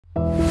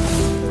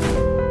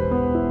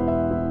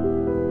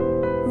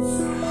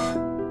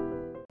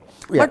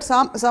But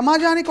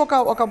సమాజానికి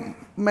ఒక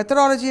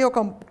methodology, ఒక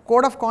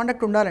కోడ్ ఆఫ్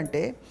కాండక్ట్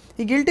ఉండాలంటే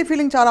ఈ గిల్టీ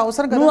ఫీలింగ్ చాలా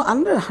అవసరం కదా.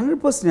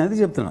 100% అది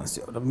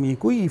చెప్తున్నాను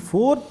మీకు. ఈ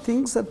 4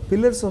 things are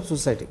pillars of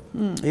society.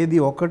 ఏది?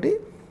 ఒకటి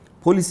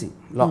policing,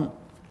 law.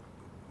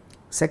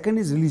 Second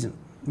is religion.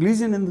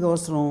 Religion ఎందుకు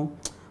అవసరం?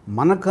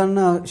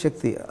 మనకన్నా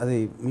శక్తి అది,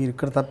 మీరు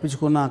ఇక్కడ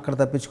తప్పించుకున్నా అక్కడ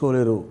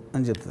తప్పించుకోలేరు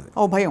అని చెప్తుంది.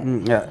 భయం.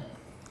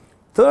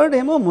 థర్డ్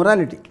ఏమో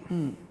మొరాలిటీ.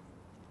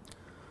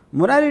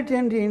 మొరాలిటీ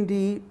అంటే ఏంటి?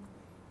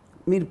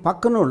 మీరు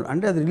పక్కనోళ్ళు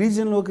అంటే అది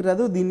రిలీజియన్లోకి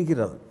రాదు, దీనికి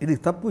రాదు, ఇది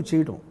తప్పు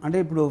చేయటం. అంటే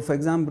ఇప్పుడు ఫర్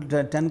ఎగ్జాంపుల్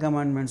 10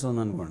 కమాండ్మెంట్స్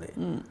ఉందనుకోండి,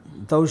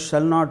 thou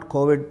shall not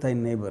covet thy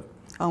neighbor,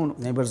 అవును,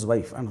 నైబర్స్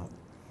వైఫ్ అన్నారు.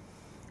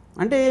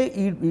 అంటే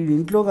ఈ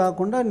ఇంట్లో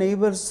కాకుండా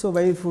నైబర్స్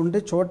వైఫ్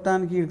ఉంటే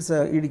చూడటానికి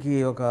వీడికి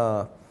ఒక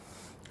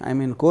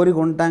కోరిక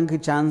ఉండటానికి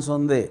ఛాన్స్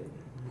ఉంది,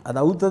 అది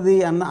అవుతుంది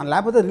అన్న.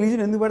 లేకపోతే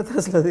రిలీజన్ ఎందుకు పెడతారు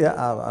అసలు? అది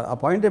ఆ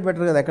పాయింటే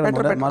బెటర్ కదా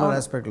ఎక్కడ మరో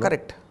ఆస్పెక్ట్లో.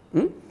 కరెక్ట్.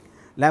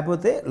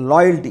 లేకపోతే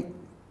లాయల్టీ,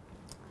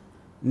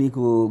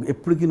 నీకు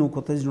ఎప్పటికీ నువ్వు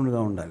కొత్త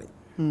జనుడుగా ఉండాలి,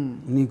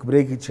 నీకు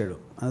బ్రేక్ ఇచ్చాడు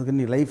అందుకని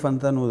నీ లైఫ్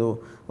అంతా నువ్వు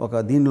ఒక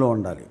దీనిలో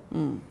ఉండాలి,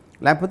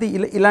 లేకపోతే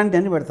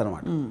ఇలాంటివన్నీ పెడతారు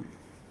అన్నమాట.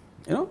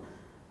 యూనో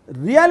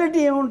రియాలిటీ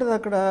ఏముంటుంది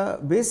అక్కడ?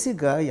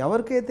 బేసిక్గా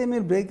ఎవరికైతే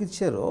మీరు బ్రేక్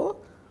ఇచ్చారో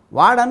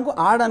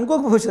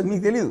అనుకోకపోవచ్చు,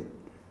 మీకు తెలియదు.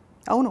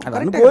 అవును,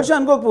 అనుకోవచ్చు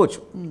అనుకోకపోవచ్చు,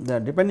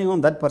 depending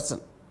on that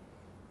person.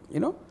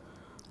 You know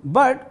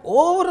but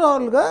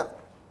ఓవరాల్గా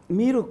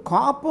మీరు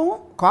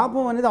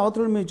కోపం అనేది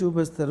అవతల మీద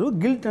చూపిస్తారు,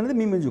 గిల్ట్ అనేది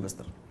మీ మీద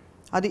చూపిస్తారు.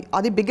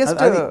 అది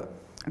బిగ్గెస్ట్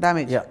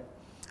డ్యామేజ్.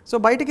 సో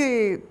బయటికి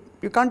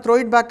you can't throw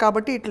it back,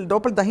 కాబట్టి ఇట్లా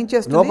లోపల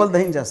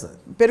దహించేస్తుంది,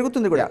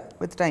 పెరుగుతుంది కూడా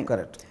విత్ టైం.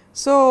 కరెక్ట్.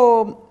 సో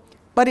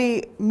మరి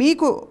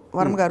మీకు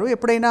వర్మ గారు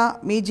ఎప్పుడైనా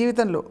మీ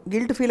జీవితంలో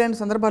గిల్ట్ ఫీల్ అయిన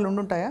సందర్భాలు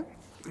ఉండుంటాయా?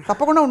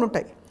 తప్పకుండా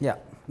ఉండుంటాయి.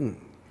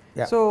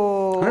 సో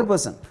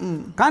 100%.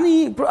 కానీ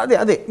ఇప్పుడు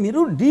అదే మీరు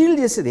డీల్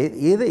చేసేది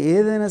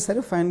ఏదైనా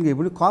సరే ఫైన్గా.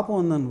 ఇప్పుడు కోపం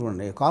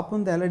ఉందనుకోండి,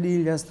 కోపంతో ఎలా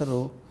డీల్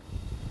చేస్తారు?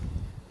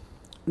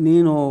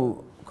 నేను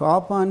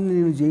కోపాన్ని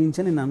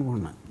జయించని నేను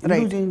అనుకున్నాను.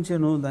 ఎందుకు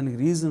జయించాను? దానికి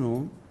రీజను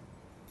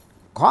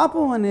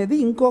కోపం అనేది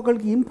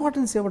ఇంకొకరికి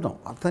ఇంపార్టెన్స్ ఇవ్వడం.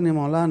 అతని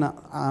మొలాన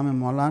ఆమె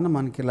మొలాన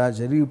మనకి ఇలా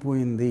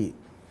జరిగిపోయింది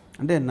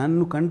అంటే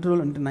నన్ను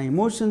కంట్రోల్, అంటే నా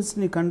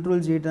ఎమోషన్స్ని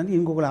కంట్రోల్ చేయడానికి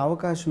ఇంకొకటి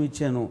అవకాశం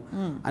ఇచ్చాను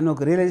అని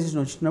ఒక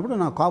రియలైజేషన్ వచ్చినప్పుడు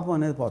నా కోపం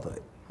అనేది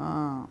పోతుంది.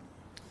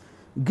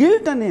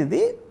 గిల్ట్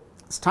అనేది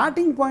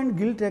స్టార్టింగ్ పాయింట్.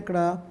 గిల్ట్ ఎక్కడ?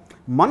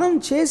 మనం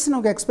చేసిన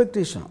ఒక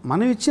ఎక్స్పెక్టేషన్,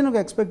 మనం ఇచ్చిన ఒక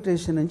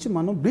ఎక్స్పెక్టేషన్ నుంచి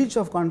మనం బ్రీచ్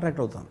ఆఫ్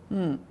కాంట్రాక్ట్ అవుతాం.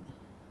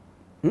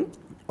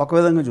 ఒక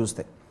విధంగా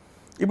చూస్తే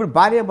ఇప్పుడు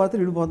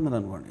భార్యాభర్తలు విడిపోతున్నారు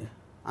అనుకోండి,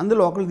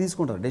 అందులో ఒకళ్ళు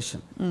తీసుకుంటారు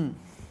డెసిషన్.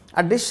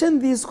 ఆ డెసిషన్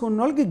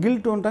తీసుకున్న వాళ్ళకి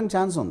గిల్ట్ ఉండడానికి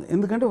ఛాన్స్ ఉంది.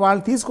 ఎందుకంటే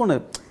వాళ్ళు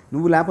తీసుకున్నారు,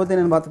 నువ్వు లేకపోతే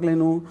నేను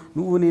బతకలేను,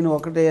 నేను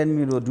ఒకటే అని.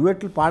 మీరు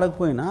డ్యూయెట్లు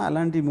పాడకపోయినా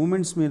అలాంటి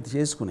మూమెంట్స్ మీరు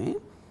చేసుకుని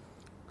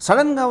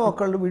సడన్గా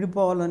ఒకళ్ళు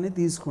విడిపోవాలని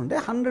తీసుకుంటే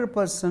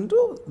 100%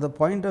 ద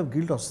పాయింట్ ఆఫ్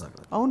గిల్ట్ వస్తుంది.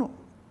 అవును.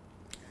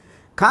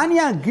 కానీ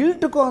ఆ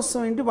గిల్ట్ కోసం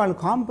ఏంటి వాళ్ళు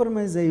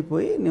కాంప్రమైజ్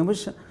అయిపోయి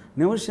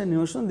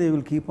నిమిషం they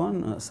will keep on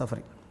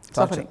suffering,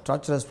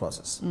 torturous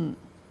process.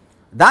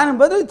 దాని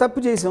బదులు తప్పు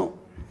చేసాం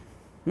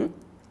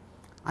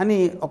అని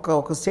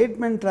ఒక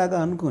స్టేట్మెంట్ లాగా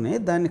అనుకుని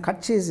దాన్ని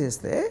కట్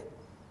చేసేస్తే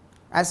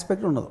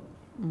ఆస్పెక్ట్ ఉండదు.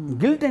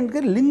 గిల్ట్ అంటే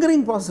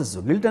లింగరింగ్ ప్రాసెస్.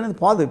 గిల్ట్ అనేది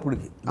పోదు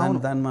ఎప్పటికి,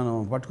 దాన్ని మనం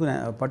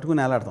పట్టుకుని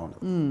వేలాడుతూ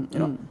ఉండదు.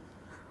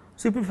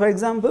 సో ఇప్పుడు ఫర్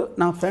ఎగ్జాంపుల్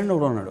నా ఫ్రెండ్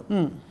ఒకడు ఉన్నాడు,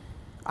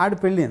 ఆడు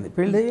పెళ్ళి అయింది.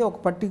 పెళ్ళి అయ్యి ఒక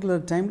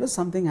పర్టికులర్ టైంలో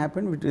something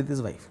happened with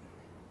his wife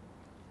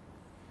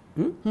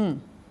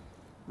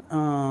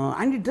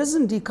and it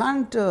doesn't, ఈ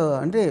కాంట్,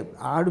 అంటే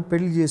ఆడు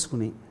పెళ్లి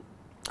చేసుకుని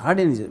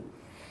ఆడేం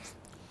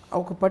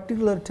ఒక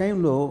పర్టికులర్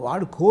టైంలో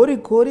వాడు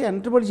కోరి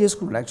అంటబడి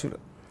చేసుకున్నాడు యాక్చువల్గా.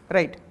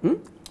 రైట్.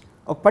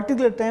 ఒక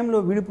పర్టికులర్ టైంలో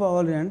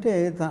విడిపోవాలి అంటే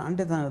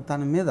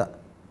తన మీద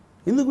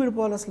ఎందుకు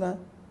విడిపోవాలి అసలు?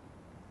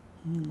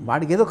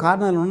 వాడికి ఏదో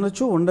కారణాలు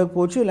ఉండొచ్చు,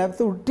 ఉండకపోవచ్చు,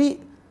 లేకపోతే ఉట్టి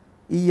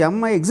ఈ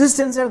అమ్మాయి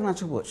ఎగ్జిస్టెన్స్ వాడికి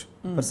నచ్చకపోవచ్చు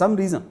ఫర్ సమ్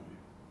రీజన్.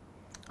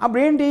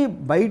 అప్పుడు ఏంటి,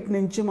 బయట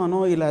నుంచి మనం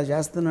ఇలా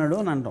చేస్తున్నాడు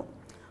అని అంటాం,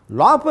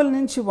 లోపల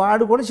నుంచి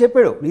వాడు కూడా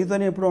చెప్పాడు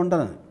నీతోనే ఎప్పుడు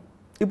ఉంటానని.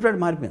 ఇప్పుడు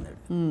వాడు మారిపోయింది.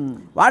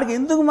 వాడికి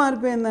ఎందుకు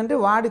మారిపోయిందంటే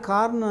వాడి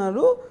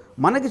కారణాలు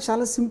మనకి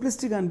చాలా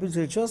సింప్లిస్టిక్గా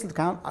అనిపించవచ్చు, అసలు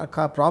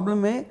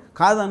ప్రాబ్లమే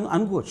కాదని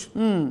అనుకోవచ్చు.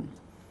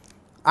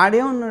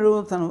 ఆడేమన్నాడు,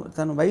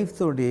 తన వైఫ్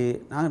తోటి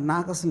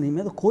నాకు అసలు నీ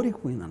మీద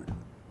కోరికపోయింది అన్నాడు.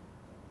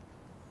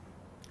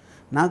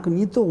 నాకు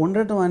నీతో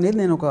ఉండటం అనేది,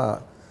 నేను ఒక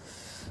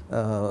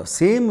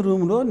సేమ్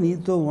రూమ్లో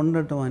నీతో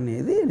ఉండటం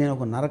అనేది నేను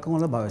ఒక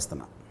నరకంలో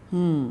భావిస్తున్నా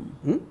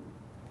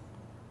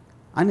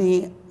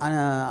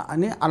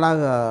అని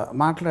అలాగా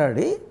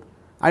మాట్లాడి,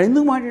 అది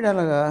ఎందుకు మాట్లాడి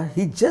అలాగా,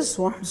 he just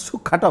wants to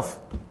cut off.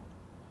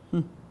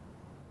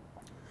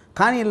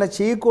 కానీ ఇలా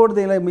చేయకూడదు,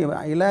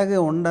 ఇలాగే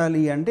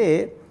ఉండాలి అంటే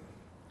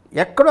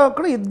ఎక్కడో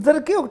అక్కడ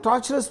ఇద్దరికీ ఒక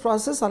టార్చరస్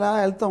ప్రాసెస్ అలా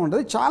వెళ్తూ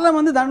ఉంటుంది.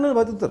 చాలామంది దాంట్లో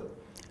బతుకుతారు.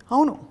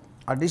 అవును,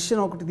 ఆ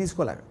డెసిషన్ ఒకటి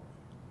తీసుకోలేక.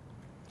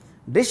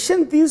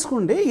 డెసిషన్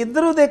తీసుకుంటే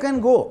ఇద్దరు they can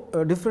go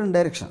different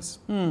directions.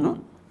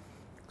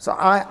 So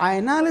ఆ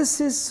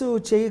ఎనాలిసిస్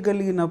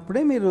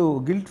చేయగలిగినప్పుడే మీరు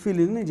గిల్ట్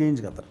ఫీలింగ్ని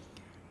జయించగలుగుతారు.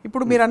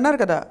 ఇప్పుడు మీరు అన్నారు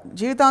కదా,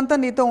 జీవితాంతం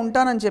నీతో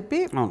ఉంటానని చెప్పి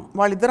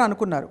వాళ్ళిద్దరు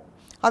అనుకున్నారు,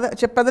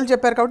 అదే పెద్దలు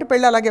చెప్పారు కాబట్టి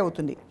పెళ్ళి అలాగే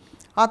అవుతుంది.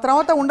 ఆ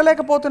తర్వాత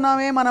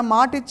ఉండలేకపోతున్నామే, మనం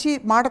మాట ఇచ్చి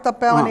మాట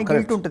తప్పామనే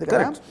గిల్ట్ ఉంటుంది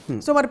కదా.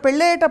 సో మరి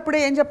పెళ్ళయ్యేటప్పుడే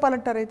ఏం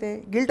చెప్పాలంటారు అయితే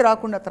గిల్ట్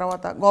రాకుండా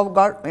తర్వాత?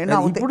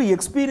 ఇప్పుడు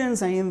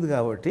ఎక్స్పీరియన్స్ అయ్యింది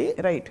కాబట్టి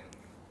రైట్,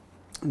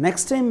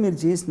 నెక్స్ట్ టైం మీరు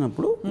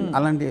చేసినప్పుడు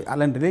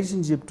అలాంటి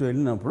రిలేషన్షిప్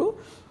వెళ్ళినప్పుడు,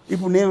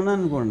 ఇప్పుడు నేను ఉన్నాను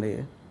అనుకోండి,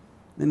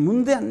 నేను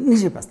ముందే అన్నీ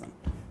చెప్పేస్తాను.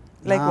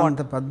 లైక్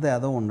అంత పెద్ద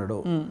ఏదో ఉండడు,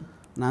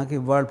 నాకు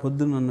ఇవాళ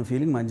పొద్దున్న ఉన్న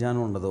ఫీలింగ్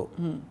మధ్యాహ్నం ఉండదు,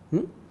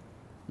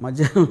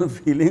 మధ్యాహ్నం ఉన్న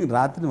ఫీలింగ్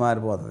రాత్రి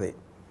మారిపోతుంది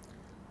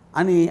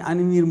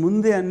అని మీరు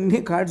ముందే అన్ని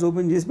కార్డ్స్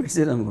ఓపెన్ చేసి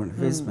పెట్టారు అనుకోండి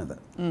ఫేస్ మీద.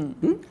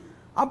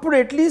 అప్పుడు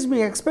అట్లీస్ట్ మీ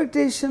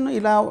ఎక్స్పెక్టేషన్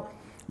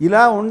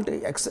ఇలా ఉంటే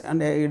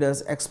అంటే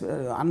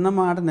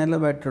అన్నమాట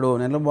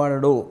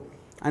నిలబడడు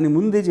అని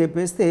ముందే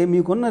చెప్పేస్తే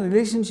మీకున్న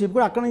రిలేషన్షిప్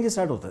కూడా అక్కడి నుంచి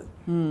స్టార్ట్ అవుతుంది.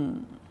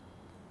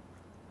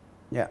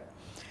 యా,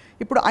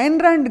 ఇప్పుడు ఐన్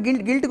ర్యాండ్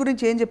గిల్ట్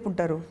గురించి ఏం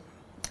చెప్పుంటారు?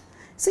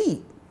 C,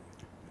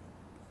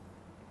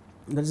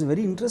 that is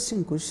very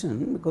interesting question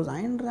because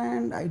Ayn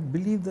Rand I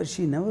believe that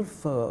she never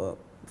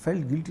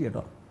felt guilty at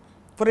all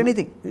for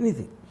anything.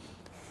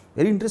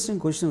 Very interesting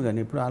question, కానీ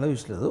ఇప్పుడు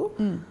ఆలోచించలేదు.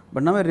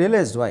 But now I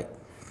realised why.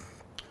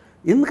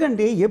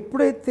 ఎందుకంటే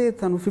ఎప్పుడైతే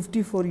తను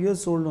 54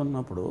 years old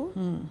ఉన్నప్పుడు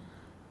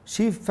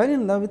she fell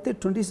in love with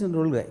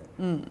 27-year-old guy.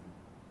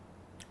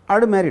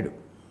 ఆడు married,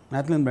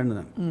 మ్యాథ్లిన్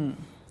Brendan.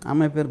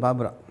 అమ్మాయి పేరు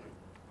బాబ్రా,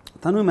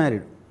 తను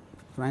మ్యారీడ్,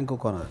 ఫ్రాంకో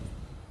కానర్.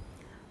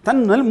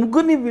 తను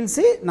ముగ్గురిని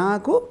పిలిచి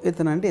నాకు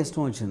ఇతనంటే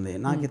ఇష్టం వచ్చింది,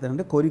 నాకు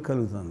ఇతనంటే కోరిక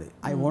కలుగుతుంది,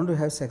 I want to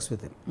have sex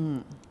with him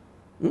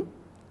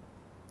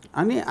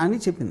అని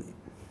చెప్పింది.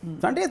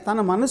 అంటే తన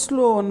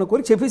మనసులో ఉన్న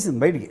కోరిక చెప్పేసింది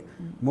బయటికి,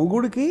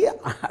 మొగుడికి,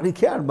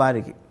 ఆడికి, ఆడి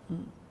భార్యకి.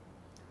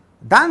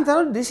 దాని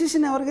తర్వాత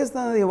డెసిషన్ ఎవరికి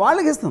ఇస్తుంది?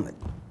 వాళ్ళకి ఇస్తుంది.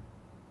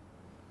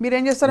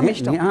 మీరేం చేస్తారు?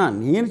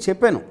 నేను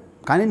చెప్పాను,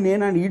 కానీ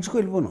నేను ఆయన ఈడ్చుకు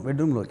వెళ్ళిపోను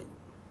బెడ్రూమ్లోకి.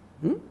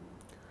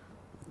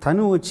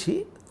 తను వచ్చి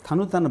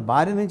తన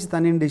భార్య నుంచి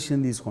తనేం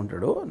డెసిషన్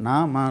తీసుకుంటాడో,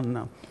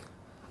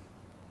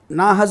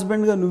 నా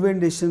హస్బెండ్గా నువ్వేం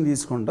డెసిషన్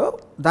తీసుకుంటావు,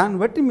 దాన్ని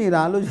బట్టి మీరు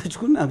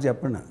ఆలోచించుకుని నాకు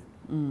చెప్పండి. అది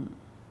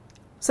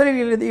సరే,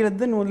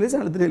 వీళ్ళిద్దరిని వదిలేసి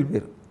వాళ్ళిద్దరు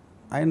వెళ్ళిపోయారు.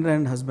 ఐన్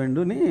ర్యాండ్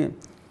హస్బెండ్ని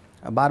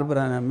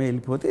బార్బరా అనే అమ్మాయి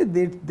వెళ్ళిపోతే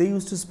they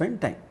use to spend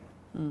time.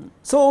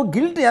 So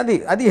guilt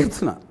అది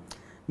చెప్తున్నా.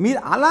 మీరు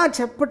అలా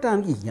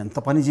చెప్పటానికి ఎంత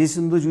పని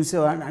చేసిందో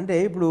చూసేవాడిని. అంటే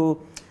ఇప్పుడు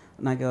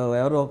నాకు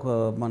ఎవరో ఒక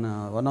మన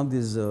వన్ ఆఫ్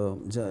దీస్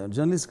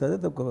జర్నలిస్ట్ కదా,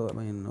 ఒక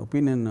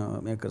ఒపీనియన్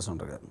మేకర్స్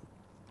ఉంటారు కదా,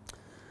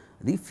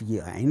 అది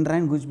ఐన్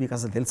ర్యాండ్ గురించి మీకు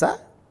అసలు తెలుసా?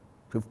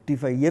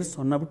 55 years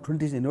ఉన్నప్పుడు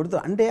 27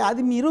 అంటే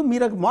అది మీరు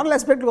మోరల్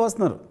ఆస్పెక్ట్గా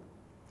వస్తున్నారు.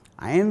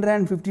 ఐన్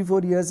ర్యాండ్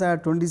 54 years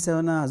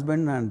 27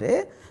 హస్బెండ్ అంటే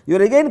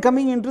you're again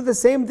coming in to the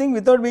same thing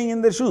without being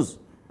in the shoes.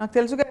 నాకు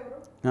తెలుసు.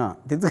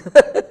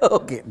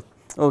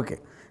 ఓకే.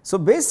 సో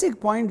బేసిక్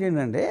పాయింట్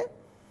ఏంటంటే,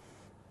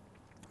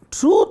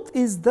 truth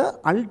is the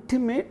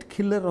ultimate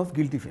killer of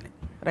guilty feeling.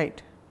 Right.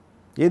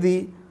 ఏది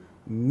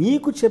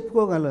మీకు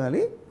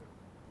చెప్పుకోగలగాలి,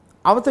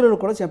 అవతలలో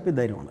కూడా చెప్పే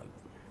ధైర్యం ఉండాలి.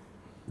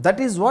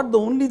 That is what the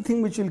only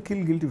thing which will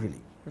kill guilty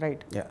feeling.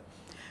 Right.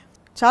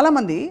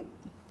 చాలామంది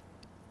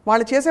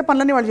వాళ్ళు చేసే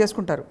పనులన్నీ వాళ్ళు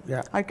చేసుకుంటారు.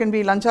 ఇట్ కెన్ బి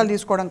లంచాలు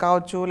తీసుకోవడం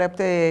కావచ్చు,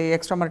 లేకపోతే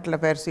ఎక్స్ట్రా marital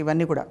affairs,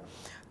 ఇవన్నీ కూడా.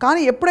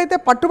 కానీ ఎప్పుడైతే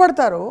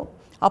పట్టుబడతారో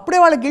అప్పుడే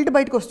వాళ్ళ గిల్ట్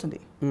బయటకు వస్తుంది.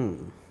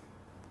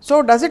 So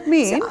does it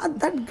mean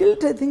that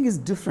guilt I think is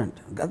different.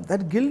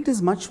 That guilt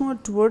is much more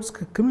towards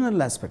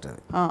criminal aspect.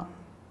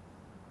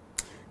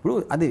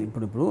 అది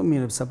ఇప్పుడు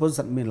మీరు సపోజ్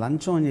మీరు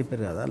లంచం అని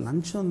చెప్పారు కదా,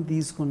 లంచం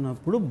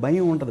తీసుకున్నప్పుడు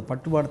భయం ఉంటుంది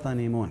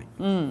పట్టుబడతానేమో అని.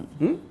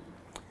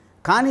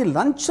 కానీ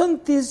లంచం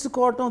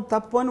తీసుకోవటం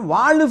తప్పు అని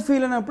వాళ్ళు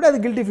ఫీల్ అయినప్పుడు అది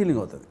గిల్టీ ఫీలింగ్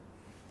అవుతుంది.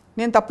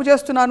 నేను తప్పు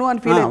చేస్తున్నాను అని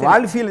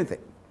వాళ్ళు ఫీల్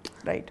అవుతాయి.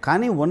 రైట్.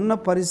 కానీ ఉన్న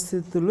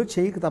పరిస్థితుల్లో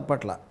చేయక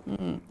తప్పట్లా.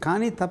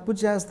 కానీ తప్పు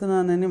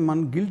చేస్తున్నానని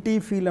మనం గిల్టీ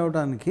ఫీల్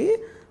అవడానికి,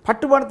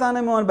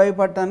 పట్టుబడతానేమో అని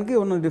భయపడటానికి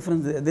ఉన్న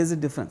difference, there is a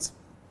difference.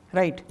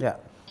 Right. Yeah.